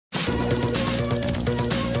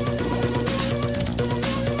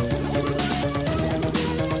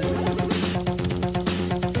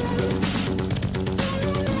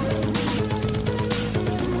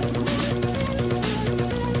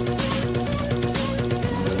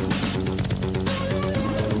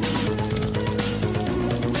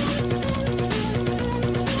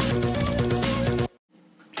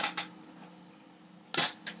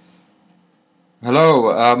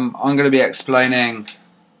I'm going to be explaining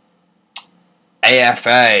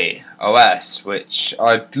AFA OS, which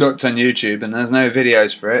I've looked on YouTube and there's no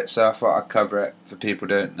videos for it, so I thought I'd cover it for people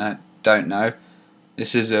who don't know.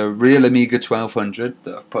 This is a real Amiga 1200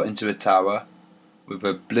 that I've put into a tower with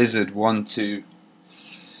a Blizzard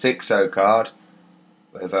 1260 card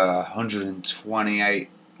with a 128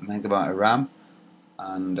 megabyte of RAM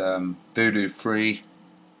and Voodoo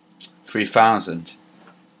 3000.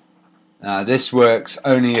 Now this works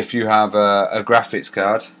only if you have a graphics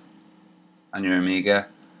card on your Amiga,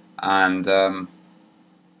 and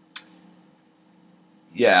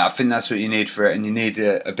yeah, I think that's what you need for it, and you need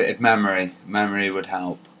a bit of memory. Memory would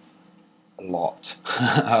help a lot.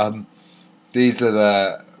 These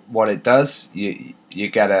are what it does. You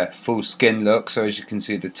get a full skin look, so as you can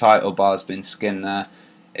see the title bar's been skinned there.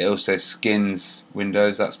 It also skins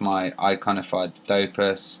Windows, that's my iconified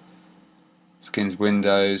Dopus. Skins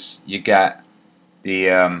Windows. You get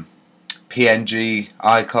the PNG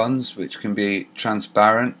icons, which can be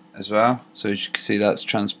transparent as well, so as you can see that's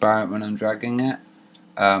transparent when I'm dragging it.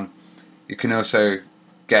 You can also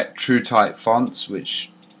get true type fonts,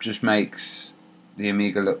 which just makes the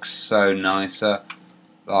Amiga look so nicer.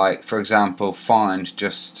 Like for example, Find it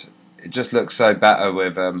just looks so better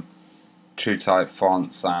with true type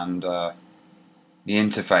fonts, and the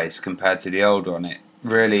interface compared to the old one, it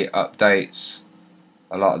really updates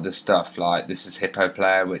a lot of the stuff. Like this is Hippo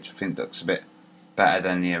Player, which I think looks a bit better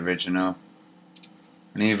than the original,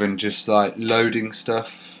 and even just like loading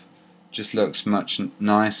stuff just looks much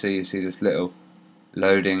nicer. You see this little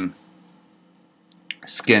loading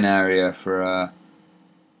skin area for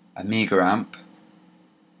Amiga amp.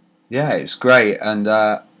 Yeah, it's great, and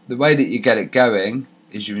the way that you get it going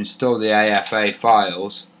is you install the AFA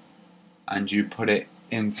files and you put it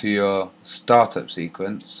into your startup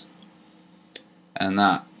sequence, and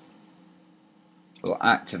that will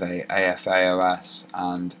activate AFA OS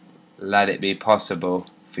and let it be possible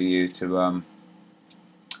for you to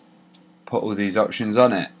put all these options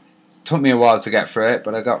on it. It took me a while to get through it,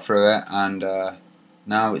 but I got through it, and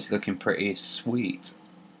now it's looking pretty sweet.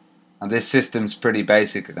 Now this system's pretty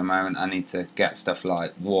basic at the moment. I need to get stuff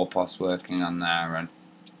like Warpos working on there and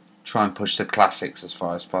try and push the classics as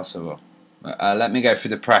far as possible. But let me go through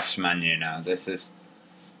the prefs menu now. This is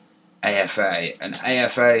AFA, and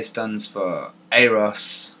AFA stands for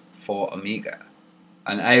AROS for Amiga,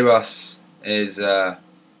 and AROS is an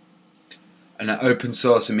open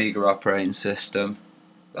source Amiga operating system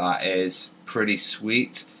that is pretty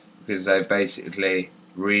sweet, because they've basically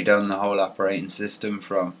redone the whole operating system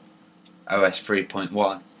from OS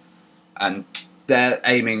 3.1, and they're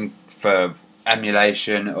aiming for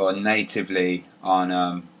emulation or natively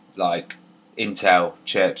on like Intel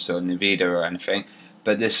chips or Nvidia or anything.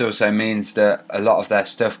 But this also means that a lot of their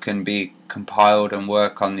stuff can be compiled and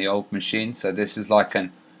work on the old machine. So this is like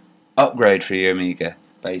an upgrade for your Amiga,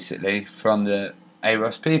 basically, from the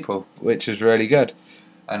AROS people, which is really good.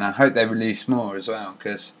 And I hope they release more as well,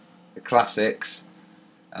 because the classics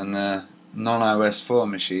and the non-OS 4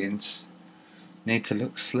 machines need to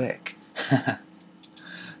look slick.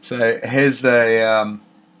 So here's the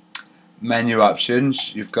menu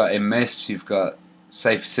options. You've got in MIS, you've got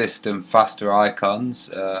safe system, faster icons,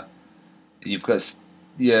 you've got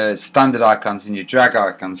your standard icons and your drag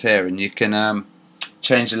icons here, and you can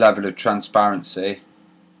change the level of transparency.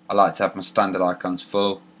 I like to have my standard icons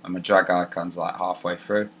full and my drag icons like halfway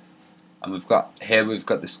through. And we've got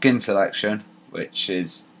the skin selection, which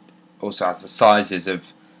is also has the sizes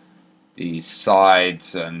of the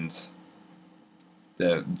sides and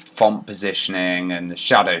the font positioning and the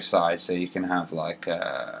shadow size, so you can have like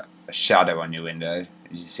a shadow on your window.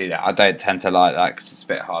 As you see that, I don't tend to like that because it's a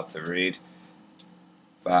bit hard to read.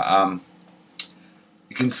 But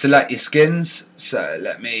you can select your skins. So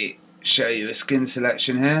let me show you a skin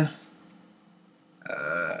selection here.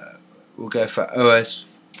 We'll go for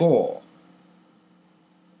OS 4.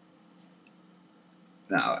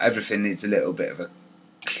 Now everything needs a little bit of a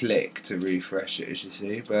click to refresh it, as you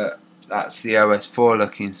see, but that's the OS 4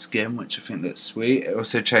 looking skin, which I think looks sweet. It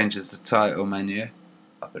also changes the title menu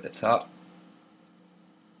up at the top.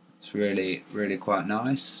 It's really quite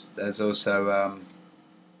nice. There's also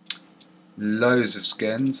loads of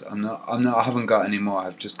skins. I haven't got any more.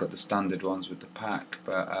 I've just got the standard ones with the pack.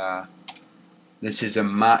 But this is a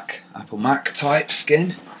Apple Mac type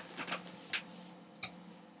skin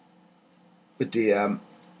with the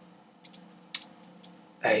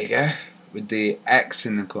there you go, with the X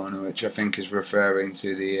in the corner, which I think is referring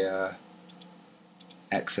to the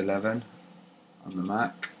X11 on the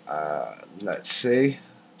Mac. Let's see,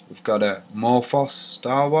 we've got a Morphos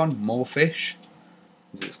style one, Morphish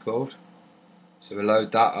as it's called. So we'll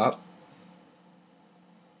load that up,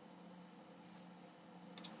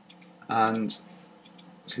 and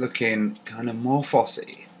it's looking kind of more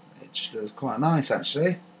fussy. It just looks quite nice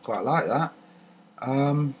actually. Quite like that.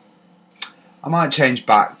 I might change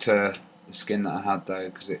back to the skin that I had though,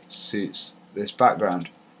 because it suits this background.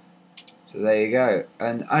 So there you go,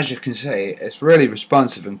 and as you can see, it's really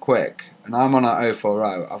responsive and quick, and I'm on an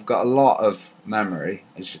 040. I've got a lot of memory,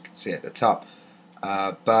 as you can see at the top,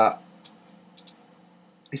 but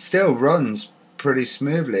it still runs pretty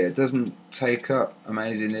smoothly. It doesn't take up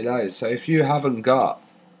amazingly loads. So if you haven't got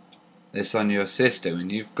this on your system and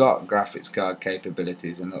you've got graphics card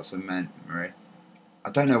capabilities and lots of memory,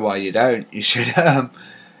 I don't know why you don't. You should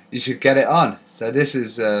get it on. So this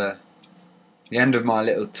is the end of my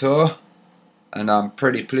little tour, and I'm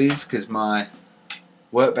pretty pleased because my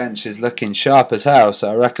workbench is looking sharp as hell.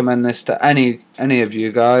 So I recommend this to any of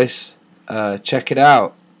you guys. Check it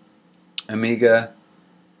out. Amiga.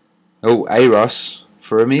 Oh, AROS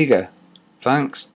for Amiga. Thanks.